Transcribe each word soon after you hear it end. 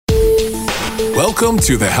Welcome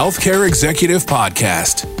to the Healthcare Executive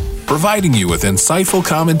Podcast, providing you with insightful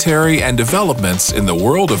commentary and developments in the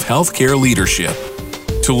world of healthcare leadership.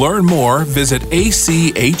 To learn more, visit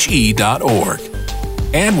ache.org.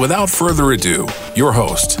 And without further ado, your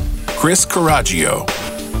host, Chris Caraggio.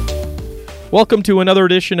 Welcome to another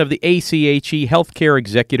edition of the ACHE Healthcare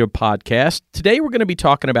Executive Podcast. Today we're going to be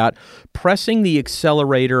talking about pressing the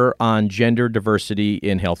accelerator on gender diversity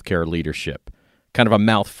in healthcare leadership. Kind of a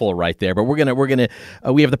mouthful right there, but we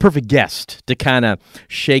have the perfect guest to kind of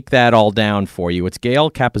shake that all down for you. It's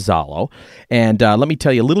Gail Capozzalo, and let me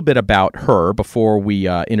tell you a little bit about her before we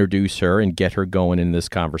introduce her and get her going in this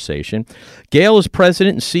conversation. Gail is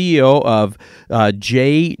president and CEO of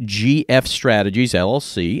JGF Strategies,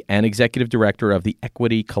 LLC, and executive director of the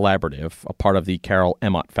Equity Collaborative, a part of the Carol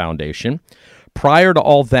Emmott Foundation. Prior to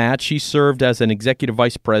all that, she served as an executive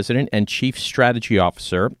vice president and chief strategy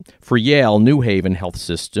officer for Yale New Haven Health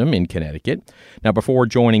System in Connecticut. Now, before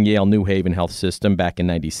joining Yale New Haven Health System back in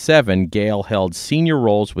 1997, Gail held senior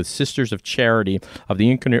roles with Sisters of Charity of the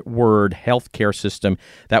Incarnate Word Healthcare System,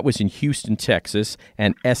 that was in Houston, Texas,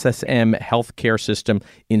 and SSM Healthcare System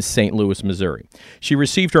in St. Louis, Missouri. She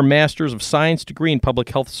received her Master's of Science degree in Public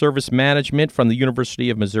Health Service Management from the University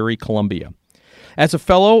of Missouri-Columbia. As a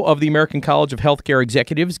fellow of the American College of Healthcare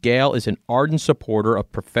Executives, Gail is an ardent supporter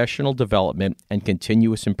of professional development and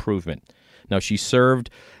continuous improvement. Now, she served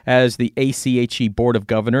as the ACHE Board of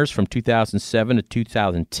Governors from 2007 to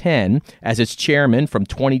 2010, as its chairman from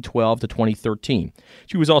 2012 to 2013.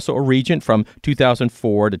 She was also a regent from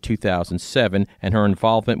 2004 to 2007, and her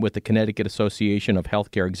involvement with the Connecticut Association of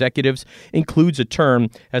Healthcare Executives includes a term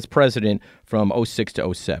as president from 06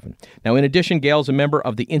 to 07. Now, in addition, Gail is a member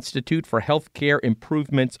of the Institute for Healthcare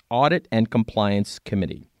Improvement's Audit and Compliance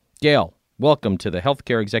Committee. Gail, welcome to the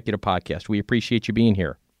Healthcare Executive Podcast. We appreciate you being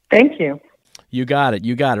here. Thank you. You got it.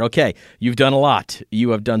 Okay. You've done a lot.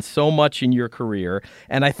 You have done so much in your career.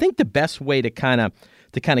 And I think the best way to kind of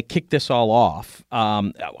kick this all off,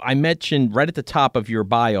 I mentioned right at the top of your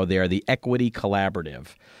bio there, the Equity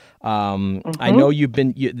Collaborative. I know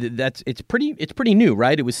it's pretty new,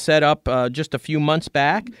 right? It was set up just a few months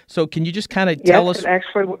back. So can you just kind of tell us?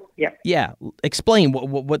 Actually, yeah. Yeah. Explain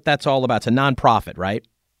what that's all about. It's a nonprofit, right?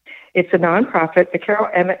 It's a nonprofit. The Carol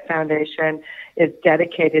Emmott Foundation is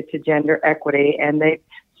dedicated to gender equity, and they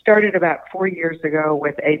started about 4 years ago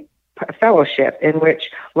with a fellowship in which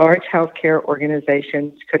large healthcare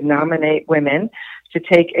organizations could nominate women to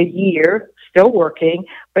take a year, still working,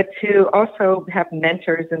 but to also have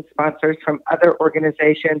mentors and sponsors from other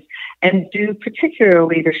organizations and do particular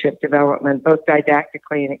leadership development, both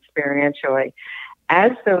didactically and experientially.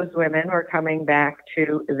 As those women were coming back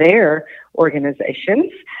to their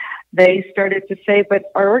organizations, they started to say, but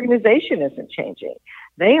our organization isn't changing.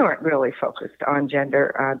 They aren't really focused on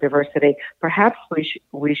gender diversity. Perhaps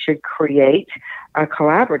we should create a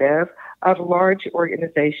collaborative of large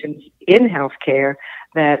organizations in healthcare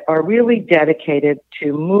that are really dedicated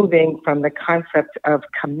to moving from the concept of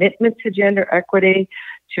commitment to gender equity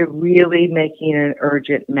to really making it an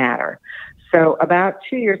urgent matter. So about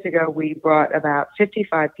 2 years ago, we brought about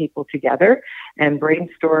 55 people together and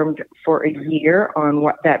brainstormed for a year on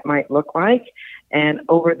what that might look like. And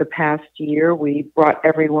over the past year, we brought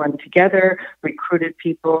everyone together, recruited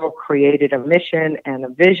people, created a mission and a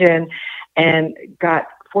vision, and got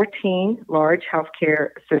 14 large healthcare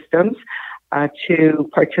systems to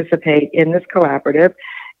participate in this collaborative,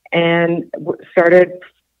 and started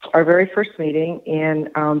our very first meeting in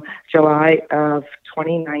July of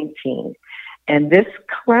 2019. And this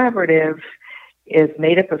collaborative is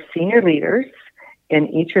made up of senior leaders in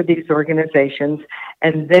each of these organizations,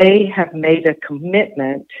 and they have made a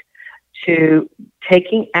commitment to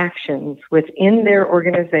taking actions within their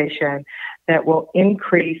organization that will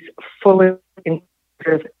increase fully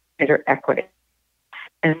inclusive gender equity.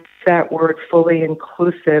 And that word, fully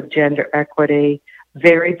inclusive gender equity,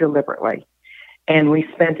 very deliberately. And we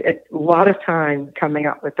spent a lot of time coming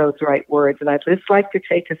up with those right words, and I'd just like to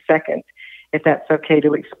take a second, if that's okay,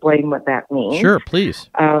 to explain what that means. Sure, please.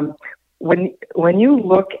 When you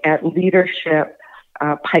look at leadership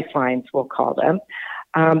pipelines, we'll call them,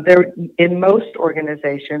 they're in most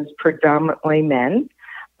organizations predominantly men,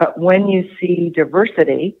 but when you see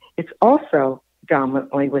diversity, it's also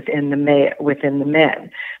dominantly within the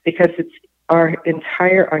men, because it's our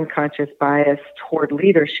entire unconscious bias toward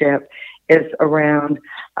leadership is around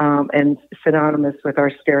and synonymous with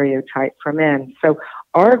our stereotype for men. So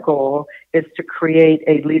our goal is to create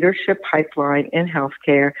a leadership pipeline in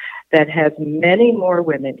healthcare that has many more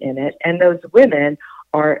women in it, and those women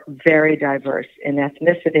are very diverse in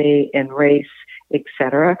ethnicity, in race, et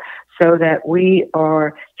cetera, so that we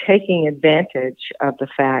are taking advantage of the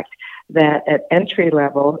fact that at entry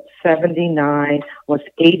level, 79, almost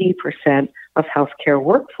 80% of healthcare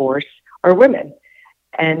workforce are women.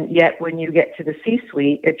 And yet when you get to the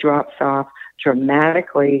C-suite, it drops off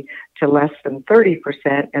dramatically to less than 30%,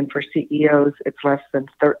 and for CEOs, it's less than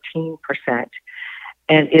 13%.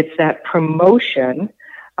 And it's that promotion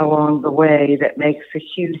along the way that makes a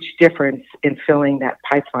huge difference in filling that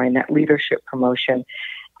pipeline, that leadership promotion.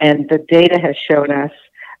 And the data has shown us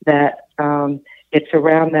that it's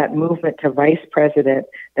around that movement to vice president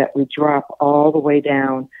that we drop all the way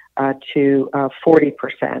down to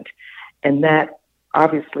 40%. And that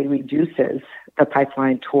obviously reduces the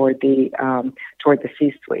pipeline toward the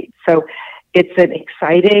C-suite. So it's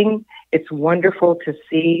it's wonderful to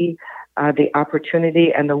see the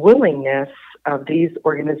opportunity and the willingness of these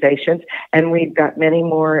organizations, and we've got many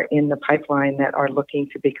more in the pipeline that are looking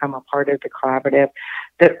to become a part of the collaborative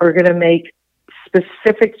that are going to make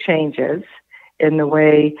specific changes in the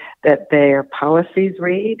way that their policies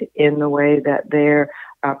read, in the way that their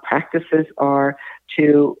practices are,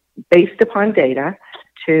 to based upon data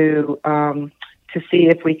to see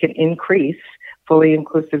if we can increase fully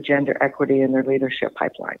inclusive gender equity in their leadership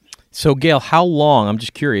pipelines. So, Gail, how long, I'm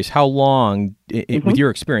just curious, how long, with your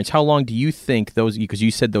experience, how long do you think those, because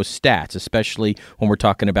you said those stats, especially when we're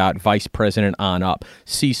talking about vice president on up,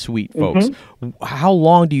 C-suite folks, how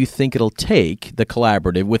long do you think it'll take the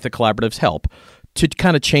collaborative, with the collaborative's help, to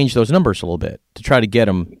kind of change those numbers a little bit, to try to get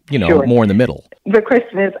them, Sure. more in the middle? The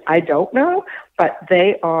question is, I don't know, but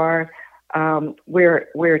they are,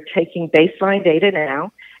 we're taking baseline data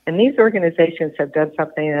now, and these organizations have done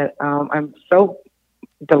something that I'm so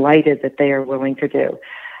delighted that they are willing to do.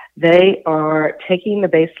 They are taking the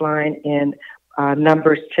baseline in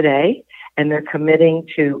numbers today, and they're committing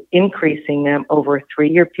to increasing them over a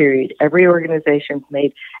 3-year period. Every organization's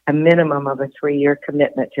made a minimum of a 3-year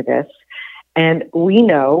commitment to this. And we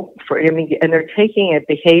know, and they're taking a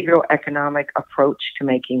behavioral economic approach to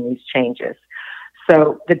making these changes.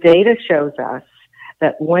 So the data shows us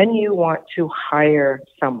that when you want to hire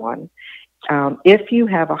someone, if you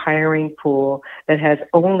have a hiring pool that has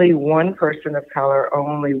only one person of color or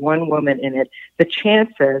only one woman in it, the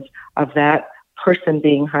chances of that person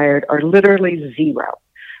being hired are literally zero.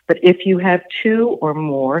 But if you have 2 or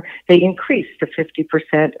more, they increase to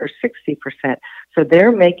 50% or 60%. So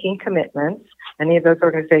they're making commitments. Many of those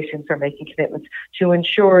organizations are making commitments to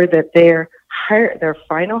ensure that their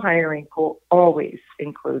final hiring pool always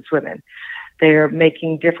includes women. They're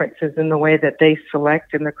making differences in the way that they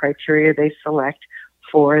select and the criteria they select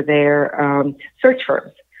for their search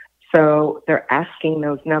firms. So they're asking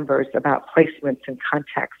those numbers about placements and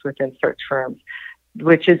contacts within search firms,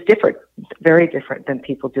 which is different, very different than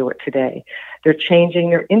people do it today. They're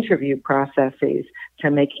changing their interview processes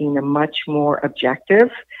to making them much more objective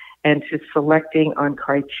and to selecting on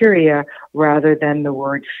criteria rather than the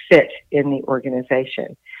word fit in the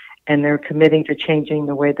organization. And they're committing to changing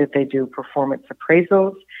the way that they do performance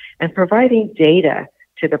appraisals and providing data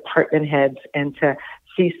to department heads and to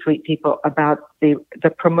C-suite people about the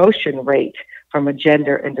promotion rate from a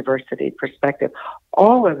gender and diversity perspective.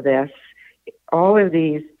 All of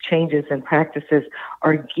these changes and practices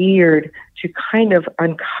are geared to kind of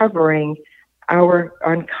uncovering our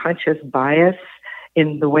unconscious bias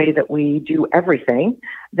in the way that we do everything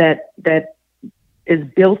that is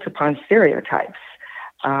built upon stereotypes.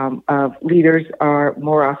 Of leaders are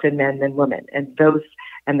more often men than women,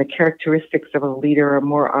 and the characteristics of a leader are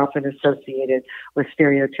more often associated with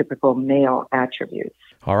stereotypical male attributes.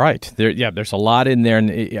 All right. There's a lot in there,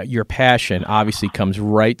 and your passion obviously comes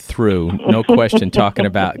right through, no question, talking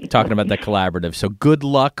about the collaborative. So good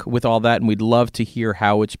luck with all that, and we'd love to hear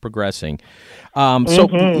how it's progressing. So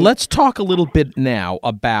let's talk a little bit now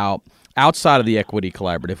about, outside of the Equity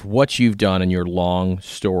Collaborative, what you've done in your long,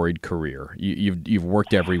 storied career. You've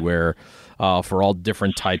worked everywhere for all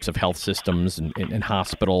different types of health systems and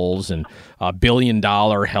hospitals and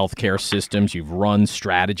billion-dollar healthcare systems. You've run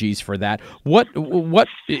strategies for that. What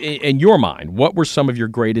in your mind, what were some of your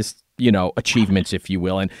greatest achievements, if you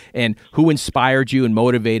will, and who inspired you and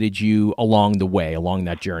motivated you along the way, along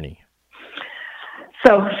that journey?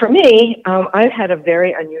 So for me, I've had a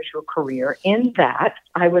very unusual career in that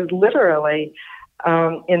I was literally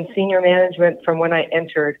in senior management from when I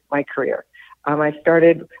entered my career. I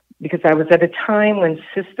started because I was at a time when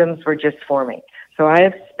systems were just forming. So I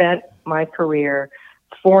have spent my career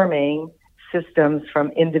forming systems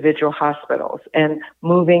from individual hospitals and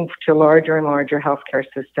moving to larger and larger healthcare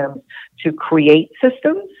systems to create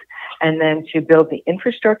systems and then to build the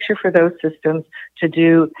infrastructure for those systems, to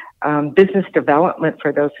do business development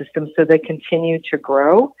for those systems so they continue to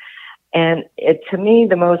grow. And to me,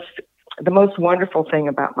 the most wonderful thing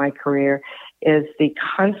about my career is the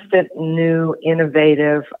constant new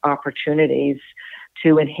innovative opportunities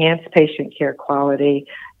to enhance patient care quality,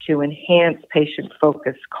 to enhance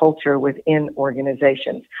patient-focused culture within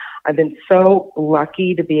organizations. I've been so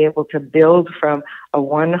lucky to be able to build from a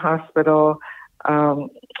one-hospital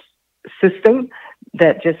system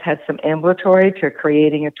that just had some ambulatory to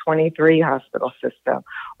creating a 23-hospital system,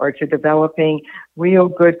 or to developing real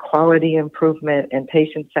good quality improvement and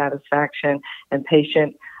patient satisfaction and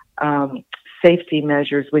patient safety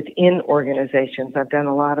measures within organizations. I've done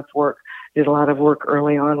did a lot of work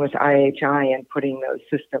early on with IHI and putting those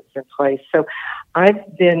systems in place. So I've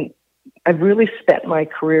really spent my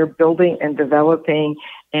career building and developing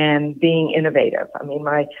and being innovative. I mean,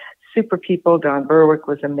 my super people, Don Berwick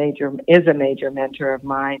is a major mentor of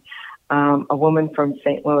mine. A woman from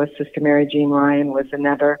St. Louis, Sister Mary Jean Ryan, was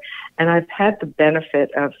another. And I've had the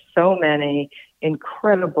benefit of so many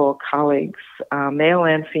incredible colleagues, male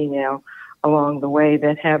and female, along the way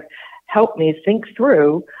that have helped me think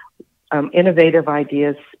through innovative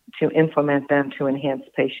ideas to implement them to enhance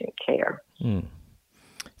patient care.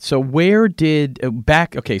 So where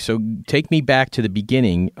so take me back to the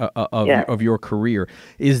beginning of your career.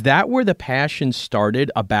 Is that where the passion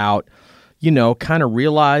started about, kind of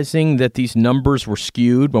realizing that these numbers were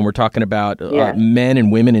skewed when we're talking about men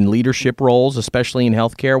and women in leadership roles, especially in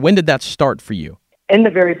healthcare? When did that start for you? In the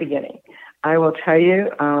very beginning. I will tell you,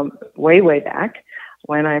 way back,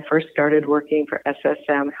 when I first started working for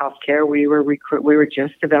SSM Healthcare, we were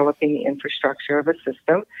just developing the infrastructure of a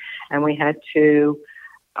system, and we had to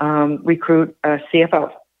recruit a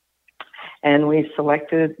CFO. And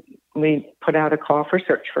we put out a call for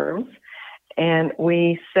search firms, and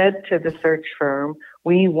we said to the search firm,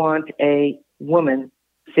 we want a woman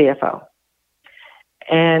CFO.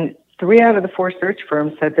 And 3 out of the 4 search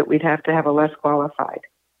firms said that we'd have to have a less qualified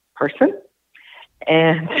person.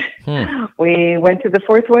 And we went to the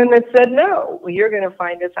 4th one that said, no, you're going to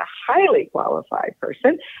find us a highly qualified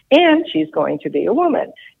person, and she's going to be a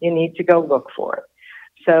woman. You need to go look for it.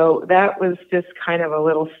 So that was just kind of a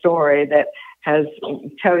little story that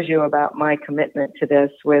tells you about my commitment to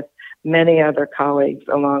this with many other colleagues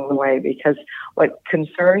along the way, because what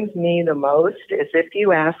concerns me the most is if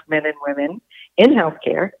you ask men and women in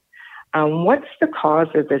healthcare, what's the cause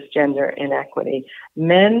of this gender inequity?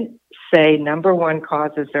 Men say number one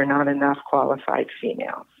cause is there are not enough qualified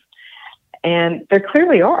females. And there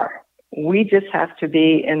clearly are. We just have to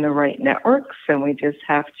be in the right networks, and we just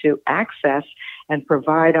have to access and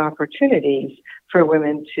provide opportunities for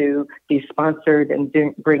women to be sponsored and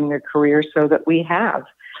bring their careers so that we have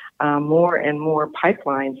more and more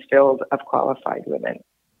pipelines filled of qualified women.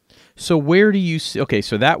 So where do you see, okay,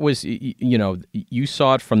 so that was, you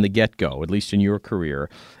saw it from the get-go, at least in your career,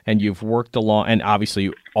 and you've worked along, and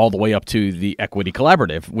obviously all the way up to the Equity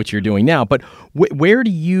Collaborative, which you're doing now, but where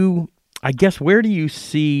do you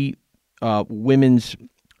see women's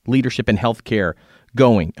leadership in healthcare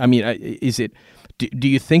going? I mean, do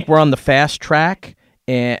you think we're on the fast track?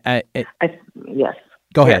 Yes.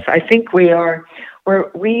 Go ahead. Yes, I think we are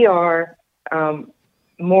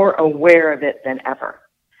more aware of it than ever.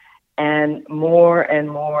 And more,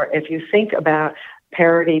 if you think about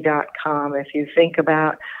Parity.com, if you think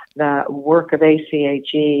about the work of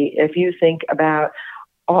ACHE, if you think about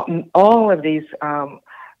all of these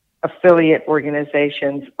affiliate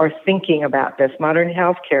organizations are thinking about this. Modern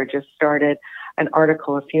Healthcare just started an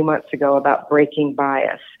article a few months ago about breaking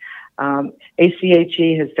bias.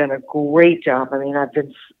 ACHE has done a great job. I mean, I've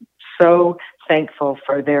been so thankful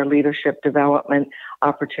for their leadership development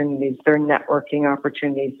opportunities, their networking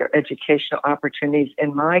opportunities, their educational opportunities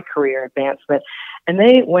in my career advancement. And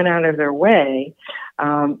they went out of their way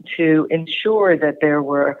to ensure that there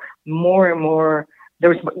were there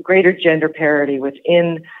was greater gender parity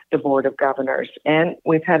within the Board of Governors. And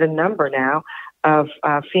we've had a number now of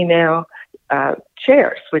female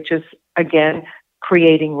chairs, which is, again,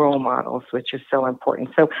 creating role models, which is so important.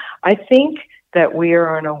 So I think that we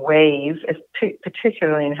are on a wave,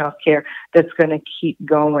 particularly in healthcare, that's going to keep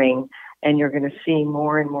going, and you're going to see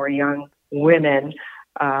more and more young women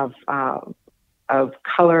of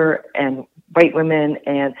color and white women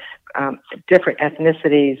and different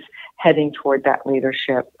ethnicities heading toward that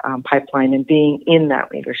leadership pipeline and being in that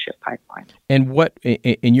leadership pipeline. And what,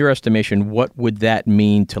 in your estimation, what would that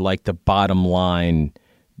mean to like the bottom line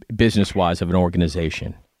business-wise of an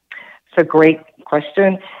organization? It's a great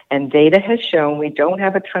question. And data has shown, we don't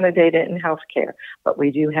have a ton of data in healthcare, but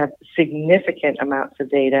we do have significant amounts of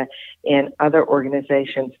data in other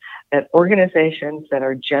organizations that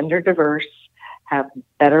are gender diverse have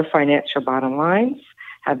better financial bottom lines,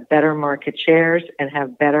 have better market shares, and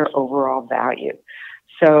have better overall value.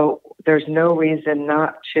 So there's no reason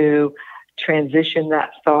not to transition that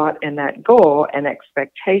thought and that goal and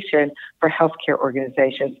expectation for healthcare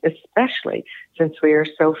organizations, especially since we are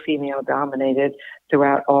so female dominated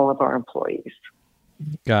throughout all of our employees.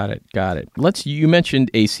 Got it. You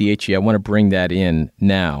mentioned ACHE. I want to bring that in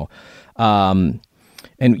now. And,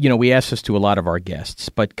 we ask this to a lot of our guests,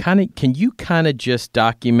 but can you just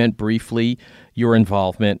document briefly your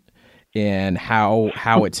involvement and how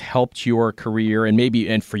it's helped your career,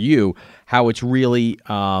 and for you, how it's really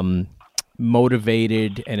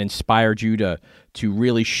motivated and inspired you to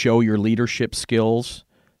really show your leadership skills?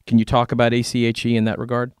 Can you talk about ACHE in that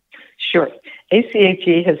regard? Sure.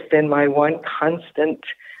 ACHE has been my one constant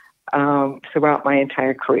throughout my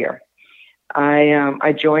entire career.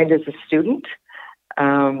 I joined as a student.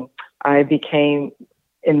 I became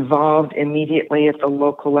involved immediately at the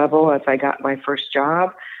local level as I got my first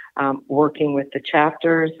job, working with the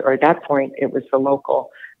chapters, or at that point it was the local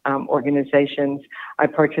organizations. I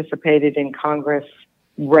participated in Congress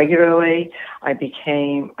regularly. I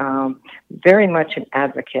became very much an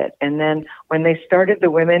advocate. And then when they started the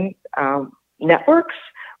women networks,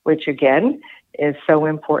 which again is so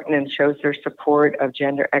important and shows their support of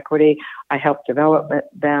gender equity, I helped develop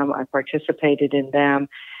them. I participated in them.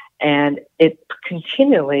 And it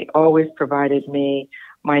continually always provided me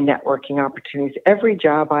my networking opportunities. Every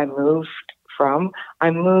job I moved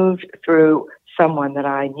through someone that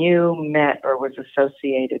I knew, met, or was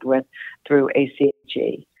associated with through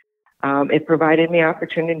ACHE. It provided me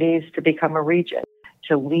opportunities to become a regent,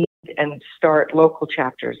 to lead and start local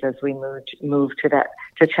chapters as we moved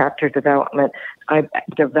to chapter development. I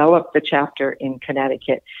developed the chapter in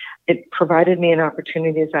Connecticut. It provided me an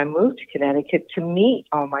opportunity as I moved to Connecticut to meet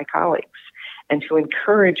all my colleagues and to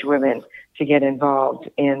encourage women to get involved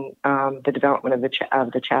in the development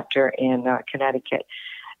of the chapter in Connecticut.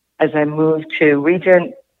 As I moved to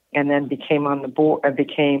Regent and then became on the board, I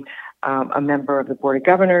became a member of the Board of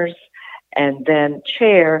Governors and then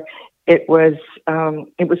chair. It was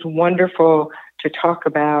wonderful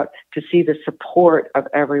to see the support of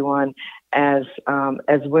everyone as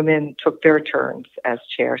women took their turns as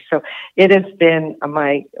chair. So it has been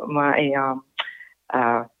my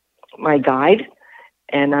guide.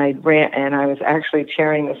 And I was actually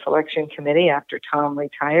chairing the selection committee after Tom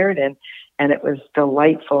retired, and it was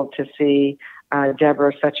delightful to see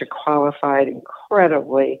Deborah, such a qualified,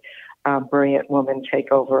 incredibly brilliant woman,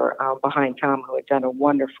 take over behind Tom, who had done a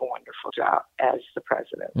wonderful, wonderful job as the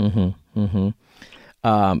president. Mm-hmm,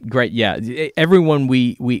 mm-hmm. Great, yeah. Everyone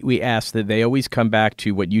we ask, that they always come back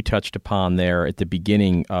to what you touched upon there at the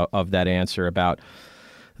beginning of that answer about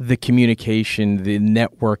the communication, the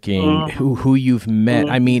networking, who you've met.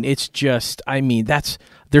 I mean, it's just,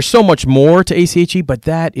 there's so much more to ACHE, but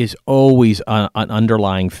that is always an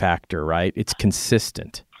underlying factor, right? It's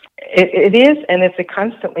consistent. It is, and it's a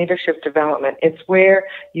constant leadership development. It's where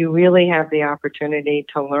you really have the opportunity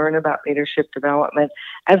to learn about leadership development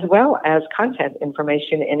as well as content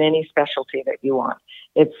information in any specialty that you want.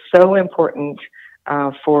 It's so important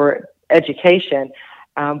for education,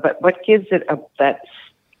 but what gives it that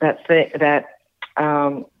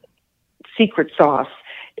secret sauce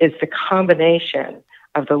is the combination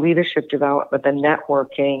of the leadership development, the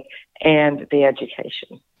networking, and the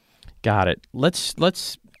education. Got it. Let's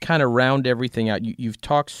kind of round everything out. You've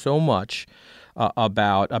talked so much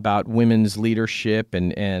about women's leadership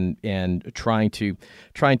and trying to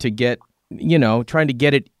get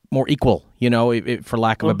it more equal, for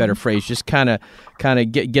lack of a better phrase, just kind of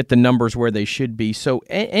get the numbers where they should be. So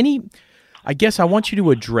I guess I want you to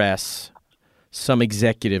address some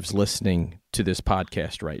executives listening to this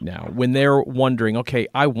podcast right now when they're wondering, okay,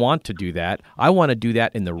 I want to do that. I want to do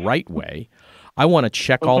that in the right way. I want to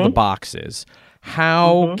check all the boxes.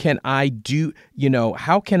 How can I do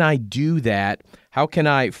that? How can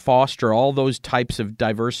I foster all those types of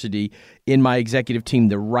diversity in my executive team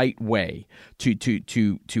the right way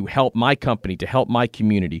to help my company, to help my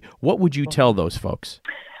community? What would you tell those folks?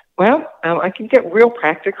 Well, I can get real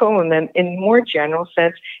practical, and then in more general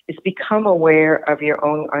sense is become aware of your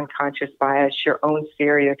own unconscious bias, your own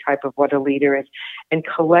stereotype of what a leader is, and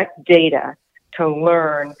collect data to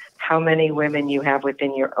learn how many women you have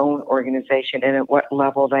within your own organization and at what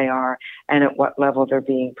level they are and at what level they're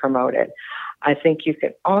being promoted. I think you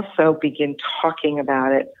can also begin talking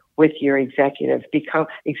about it with your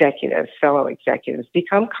fellow executives.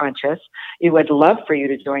 Become conscious. We would love for you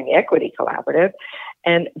to join the Equity Collaborative.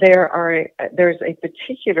 And there's a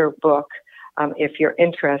particular book, if you're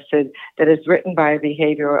interested, that is written by a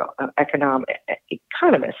behavioral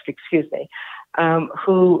economist,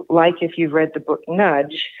 who, like if you've read the book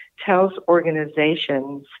Nudge, tells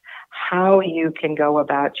organizations how you can go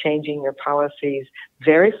about changing your policies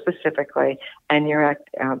very specifically and your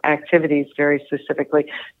activities very specifically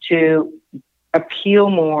to appeal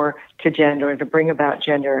more to gender, to bring about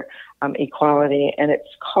gender equality. And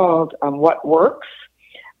it's called What Works?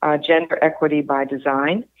 Gender Equity by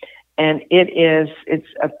Design. And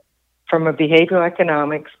from a behavioral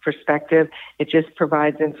economics perspective, it just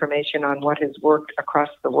provides information on what has worked across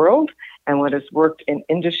the world and what has worked in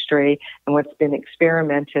industry and what's been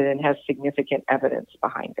experimented and has significant evidence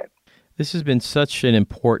behind it. This has been such an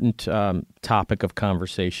important topic of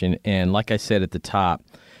conversation. And like I said at the top,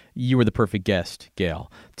 you were the perfect guest,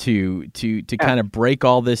 Gail, to kind of break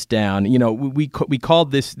all this down. You know, we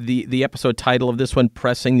called this the episode title of this one,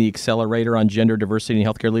 Pressing the Accelerator on Gender Diversity in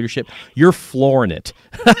Healthcare Leadership. You're flooring it.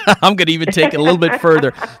 I'm going to even take it a little bit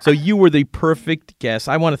further. So you were the perfect guest.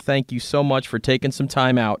 I want to thank you so much for taking some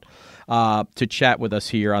time out to chat with us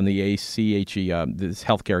here on the ACHE, this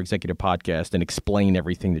Healthcare Executive Podcast, and explain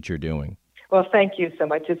everything that you're doing. Well, thank you so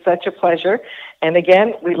much. It's such a pleasure. And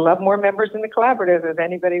again, we love more members in the collaborative if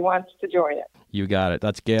anybody wants to join it. You got it.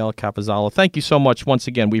 That's Gail Capozzalo. Thank you so much once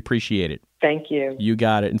again. We appreciate it. Thank you. You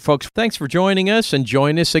got it. And folks, thanks for joining us, and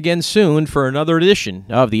join us again soon for another edition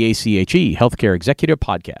of the ACHE Healthcare Executive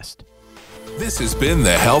Podcast. This has been the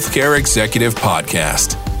Healthcare Executive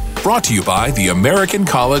Podcast, brought to you by the American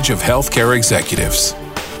College of Healthcare Executives.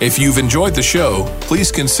 If you've enjoyed the show,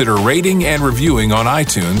 please consider rating and reviewing on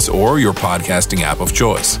iTunes or your podcasting app of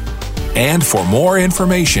choice. And for more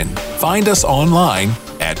information, find us online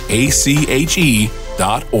at ache.org.